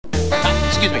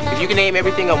you can name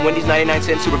everything on Wendy's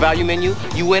 99-cent super value menu,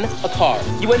 you win a car.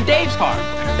 You win Dave's car.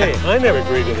 Hey, I never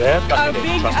agreed to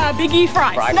that. Big E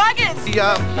fries. Nuggets.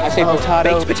 I say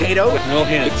potato. Potato. No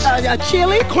hints.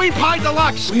 Chili. Queen pie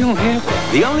deluxe. We don't have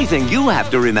that. The only thing you have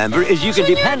to remember is you can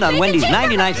depend on Wendy's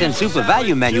 99-cent super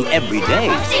value menu every day.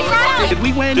 Did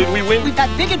we win? Did we win? We got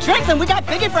bigger drinks and we got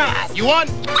bigger fries. You won?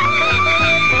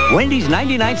 Wendy's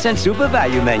 99-cent super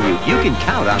value menu. You can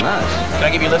count on us. Can I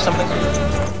give you a lift something?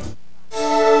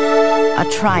 A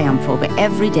triumph over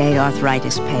everyday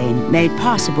arthritis pain, made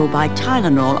possible by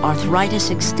Tylenol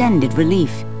Arthritis Extended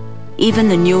Relief. Even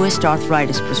the newest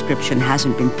arthritis prescription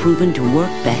hasn't been proven to work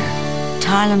better.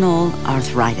 Tylenol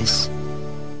Arthritis.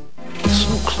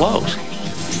 So close.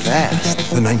 Fast.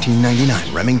 The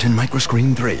 1999 Remington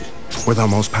Microscreen 3. With our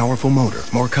most powerful motor,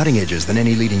 more cutting edges than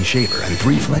any leading shaver, and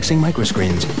 3 flexing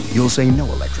microscreens, you'll say no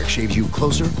electric shaves you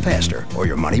closer, faster, or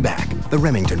your money back. The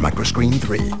Remington Microscreen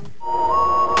 3.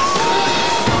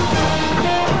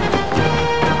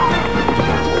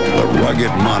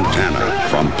 Rugged Montana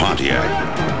from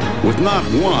Pontiac. With not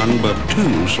one, but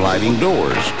 2 sliding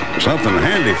doors. Something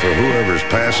handy for whoever's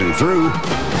passing through.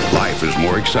 Life is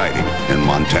more exciting in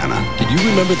Montana. Did you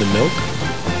remember the milk?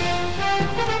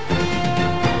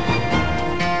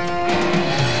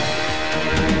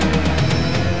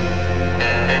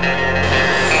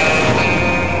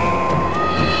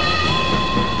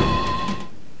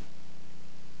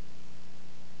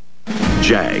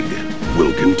 JAG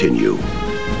will continue.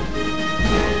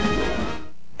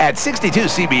 At 62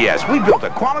 CBS, we built a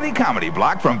quality comedy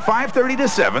block from 5:30 to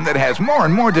 7 that has more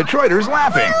and more Detroiters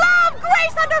laughing. Love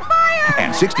Grace Under Fire.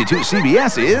 And 62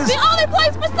 CBS is... The only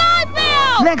place for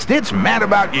Seinfeld. Next, it's Mad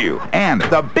About You. And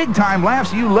the big-time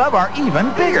laughs you love are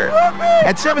even bigger.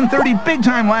 At 7:30,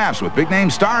 big-time laughs with big-name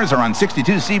stars are on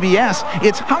 62 CBS.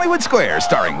 It's Hollywood Squares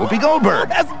starring Whoopi Goldberg.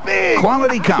 That's big.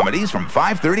 Quality comedies from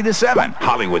 5:30 to 7.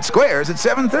 Hollywood Squares at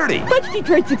 7:30. Watch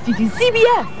Detroit 62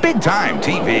 CBS. Big-time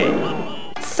TV.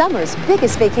 Summer's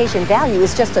biggest vacation value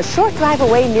is just a short drive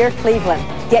away near Cleveland.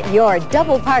 Get your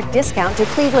double park discount to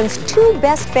Cleveland's 2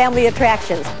 best family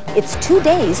attractions. It's 2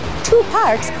 days, 2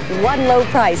 parks, 1 low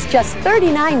price, just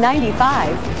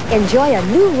 $39.95. Enjoy a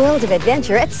new world of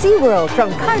adventure at SeaWorld,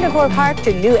 from Carnivore Park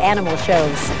to new animal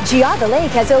shows. Geauga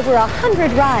Lake has over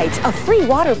 100 rides, a free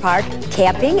water park,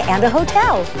 camping, and a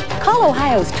hotel. Call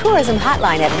Ohio's tourism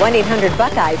hotline at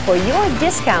 1-800-BUCKEYE for your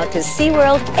discount to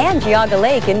SeaWorld and Geauga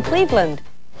Lake in Cleveland.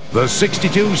 The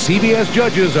 62 CBS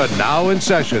judges are now in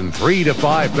session 3 to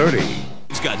 5:30.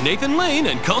 It's got Nathan Lane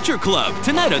and Culture Club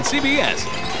tonight on CBS.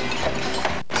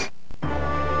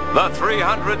 The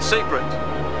 300 Secret.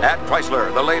 At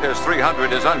Chrysler, the latest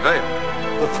 300 is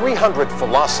unveiled. The 300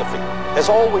 philosophy has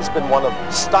always been one of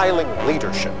styling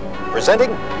leadership.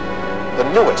 Presenting the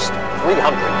newest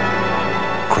 300.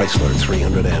 Chrysler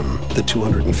 300M, the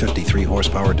 253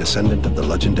 horsepower descendant of the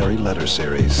legendary Letter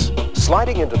series.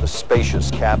 Sliding into the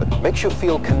spacious cabin makes you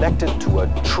feel connected to a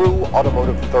true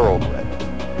automotive thoroughbred.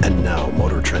 And now,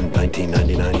 Motor Trend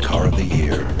 1999 Car of the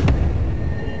Year.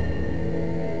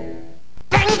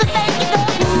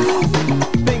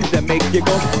 Things that make you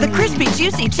go. The crispy,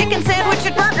 juicy chicken sandwich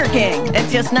at Burger King. At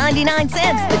just 99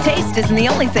 cents, the taste isn't the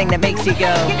only thing that makes you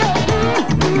go.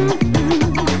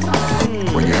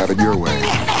 When you have it your way,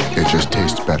 it just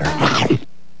tastes better.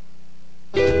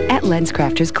 At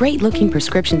LensCrafters, great-looking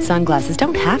prescription sunglasses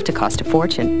don't have to cost a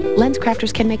fortune.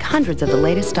 LensCrafters can make hundreds of the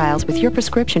latest styles with your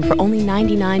prescription for only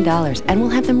 $99, and we'll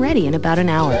have them ready in about an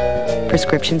hour.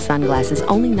 Prescription sunglasses,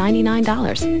 only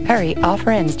 $99. Hurry,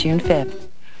 offer ends June 5th.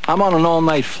 I'm on an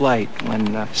all-night flight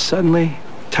when suddenly,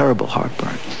 terrible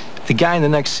heartburn. The guy in the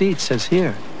next seat says,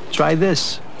 "Here, try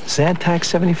this, Zantac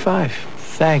 75.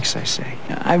 Thanks, I say.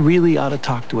 I really ought to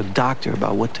talk to a doctor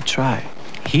about what to try.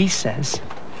 He says,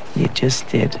 you just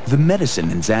did. The medicine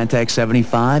in Zantac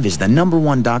 75 is the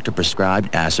 #1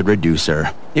 doctor-prescribed acid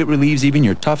reducer. It relieves even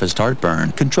your toughest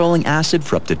heartburn, controlling acid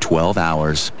for up to 12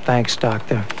 hours. Thanks,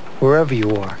 doctor, wherever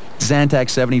you are. Zantac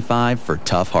 75 for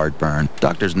tough heartburn.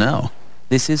 Doctors know.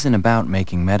 This isn't about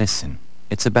making medicine.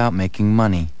 It's about making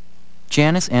money.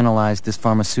 Janus analyzed this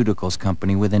pharmaceuticals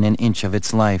company within an inch of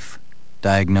its life.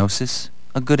 Diagnosis?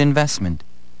 A good investment,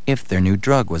 if their new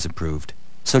drug was approved.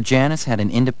 So Janus had an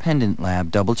independent lab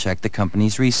double-check the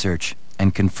company's research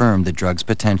and confirm the drug's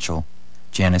potential.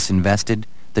 Janus invested,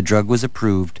 the drug was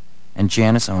approved, and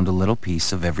Janus owned a little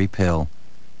piece of every pill.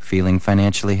 Feeling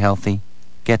financially healthy?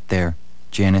 Get there.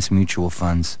 Janus Mutual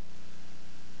Funds.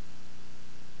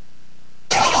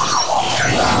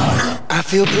 I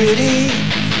feel pretty,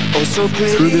 oh so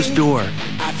pretty. Through this door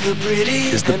I feel pretty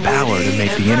is the power to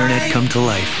make the internet come to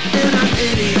life. And I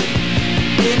pity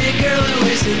any girl who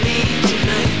isn't me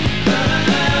tonight.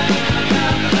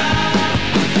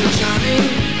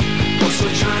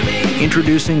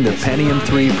 Introducing the Pentium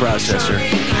 3 processor.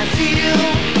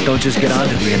 Don't just get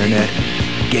onto the internet,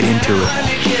 get into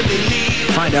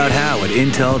it. Find out how at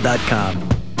Intel.com.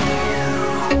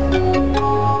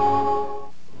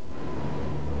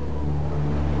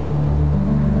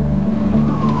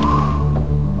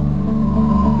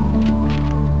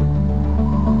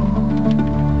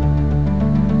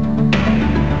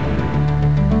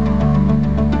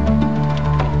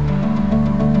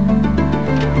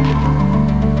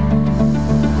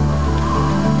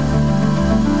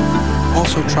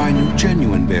 Also try new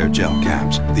Genuine Bear Gel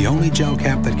Caps, the only gel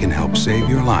cap that can help save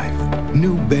your life.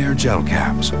 New Bear Gel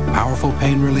Caps, powerful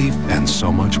pain relief, and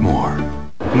so much more.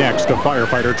 Next, a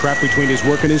firefighter trapped between his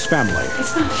work and his family.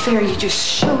 It's not fair you just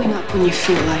showing up when you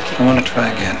feel like it. I want to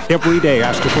try again. Every day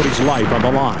has to put his life on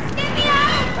the line.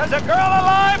 There's a girl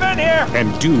alive in here!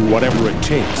 And do whatever it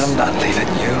takes. I'm not leaving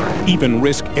you. Even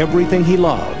risk everything he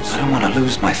loves. I don't want to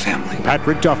lose my family.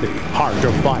 Patrick Duffy, Heart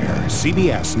of Fire,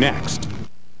 CBS Next.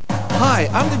 Hi,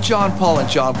 I'm the John Paul and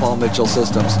John Paul Mitchell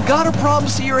Systems. Got a problem?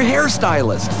 See your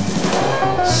hairstylist.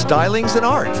 Styling's an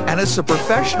art, and it's a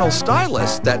professional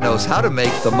stylist that knows how to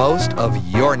make the most of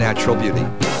your natural beauty.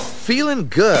 Feeling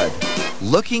good,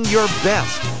 looking your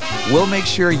best. We'll make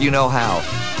sure you know how.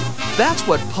 That's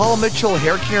what Paul Mitchell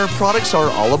hair care products are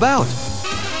all about.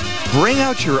 Bring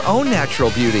out your own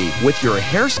natural beauty with your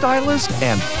hairstylist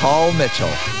and Paul Mitchell.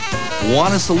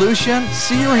 Want a solution?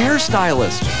 See your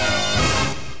hairstylist.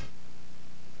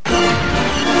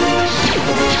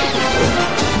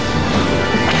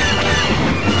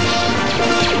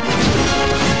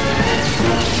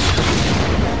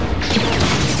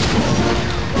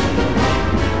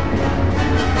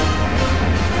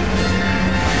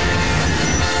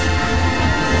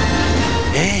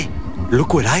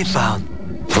 Look what I found.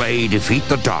 Play Defeat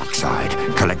the Dark Side.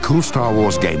 Collect cool Star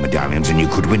Wars game medallions and you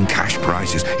could win cash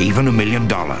prizes, even $1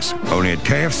 million. Only at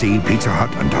KFC, Pizza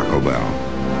Hut, and Taco Bell.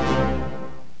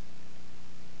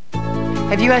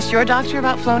 Have you asked your doctor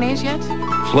about Flonase yet?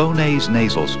 Flonase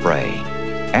nasal spray.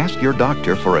 Ask your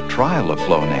doctor for a trial of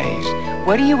Flonase.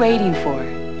 What are you waiting for?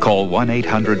 Call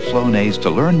 1-800-FLONASE to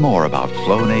learn more about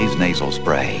Flonase nasal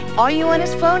spray. All you want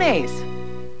is Flonase.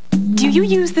 Do you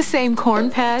use the same corn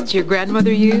pads your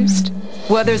grandmother used?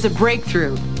 Well, there's a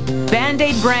breakthrough.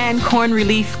 Band-Aid brand corn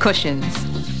relief cushions.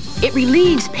 It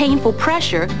relieves painful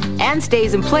pressure and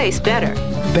stays in place better.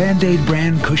 Band-Aid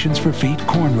brand cushions for feet,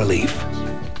 corn relief.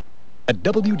 At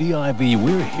WDIV,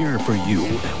 we're here for you.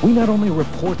 We not only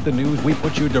report the news, we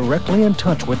put you directly in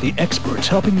touch with the experts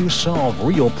helping you solve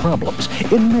real problems.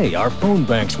 In May, our phone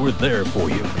banks were there for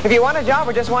you. If you want a job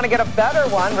or just want to get a better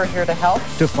one, we're here to help.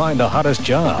 To find the hottest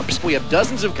jobs. We have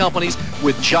dozens of companies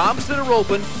with jobs that are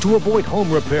open. To avoid home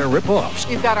repair rip-offs.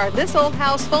 You've got our This Old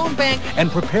House phone bank.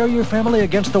 And prepare your family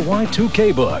against the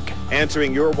Y2K bug.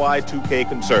 Answering your Y2K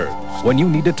concerns. When you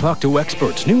need to talk to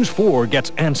experts, News 4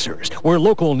 gets answers, where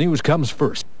local news comes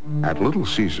first. At Little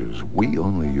Caesars, we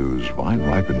only use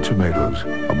vine-ripened tomatoes,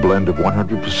 a blend of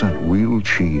 100% real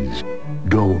cheese,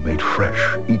 dough made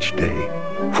fresh each day.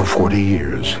 For 40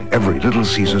 years, every Little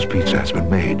Caesars pizza has been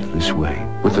made this way,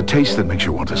 with a taste that makes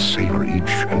you want to savor each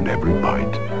and every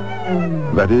bite.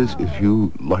 That is, if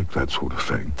you like that sort of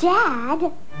thing.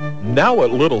 Dad? Now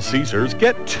at Little Caesars,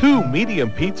 get 2 medium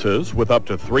pizzas with up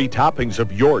to 3 toppings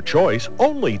of your choice,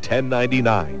 only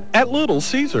 $10.99 at Little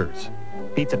Caesars.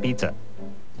 Pizza, pizza.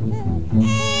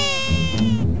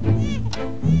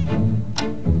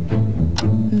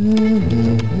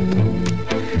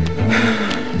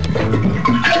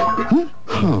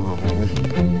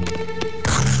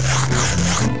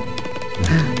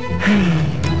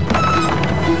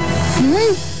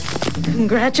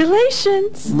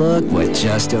 Congratulations! Look what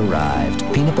just arrived.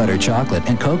 Peanut butter chocolate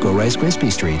and cocoa Rice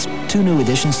Krispies Treats. 2 new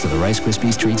additions to the Rice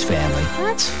Krispies Treats family.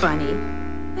 That's funny.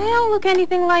 They don't look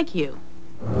anything like you.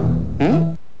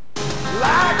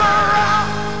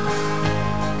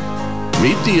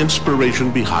 Meet the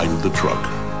inspiration behind the truck.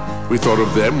 We thought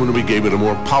of them when we gave it a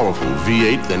more powerful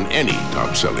V8 than any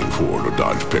top-selling Ford or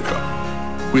Dodge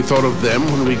pickup. We thought of them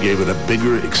when we gave it a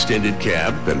bigger extended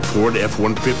cab than Ford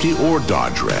F-150 or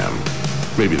Dodge Ram.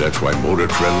 Maybe that's why Motor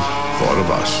Trend thought of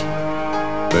us.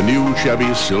 The new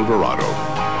Chevy Silverado.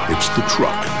 It's the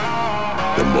truck.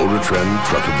 The Motor Trend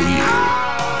Truck of the Year.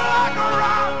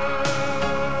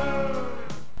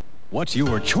 What's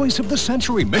your choice of the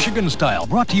century, Michigan style?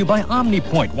 Brought to you by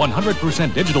OmniPoint.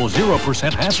 100% digital,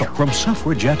 0% hassle. From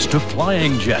suffragettes to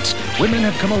flying jets, women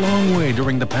have come a long way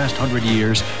during the past 100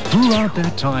 years. Throughout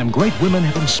that time, great women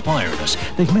have inspired us.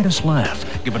 They've made us laugh,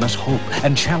 given us hope,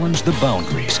 and challenged the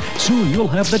boundaries. Soon you'll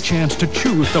have the chance to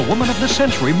choose the Woman of the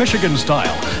Century, Michigan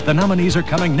style. The nominees are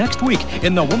coming next week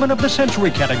in the Woman of the Century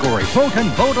category. Vote and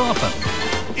vote often.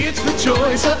 It's the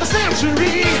choice of the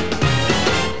century.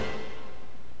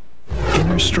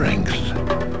 Inner strength.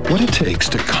 What it takes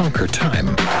to conquer time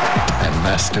and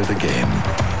master the game.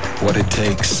 What it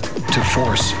takes to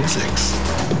force physics.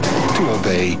 To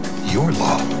obey your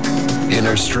law.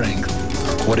 Inner strength.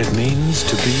 What it means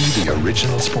to be the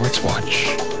original sports watch.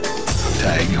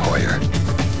 TAG Heuer.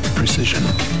 Precision.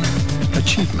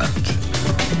 Achievement.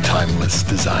 Timeless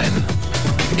design.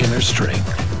 Inner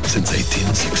strength since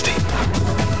 1860.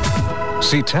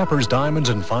 See Tapper's Diamonds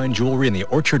and Fine Jewelry in the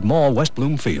Orchard Mall, West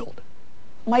Bloomfield.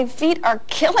 My feet are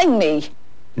killing me.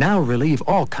 Now relieve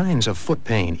all kinds of foot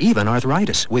pain, even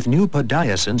arthritis, with new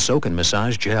Podiasin Soak and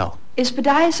Massage Gel. Is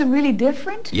Podiasin really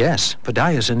different? Yes,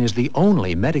 Podiasin is the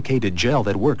only medicated gel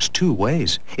that works two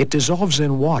ways. It dissolves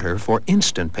in water for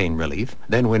instant pain relief,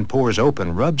 then when pores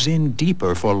open, rubs in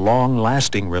deeper for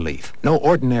long-lasting relief. No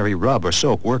ordinary rub or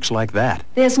soak works like that.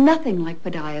 There's nothing like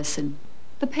Podiasin.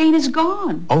 The pain is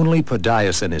gone. Only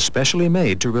Podiasin is specially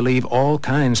made to relieve all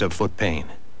kinds of foot pain.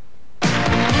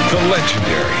 The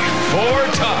legendary Four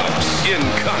Tops in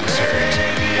concert.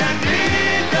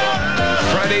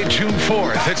 Friday, June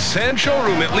 4th at Sand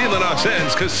Showroom at Leland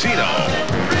Sands Casino.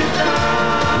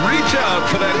 Reach out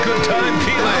for that good time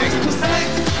feeling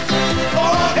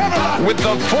with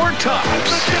the Four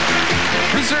Tops.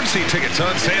 Reserve seat tickets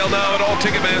on sale now at all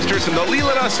Ticketmasters and the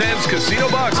Leland Sands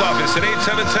Casino box office at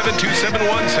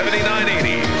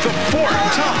 877-271-7980. The Four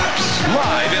Tops,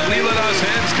 live at Leland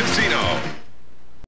Sands Casino.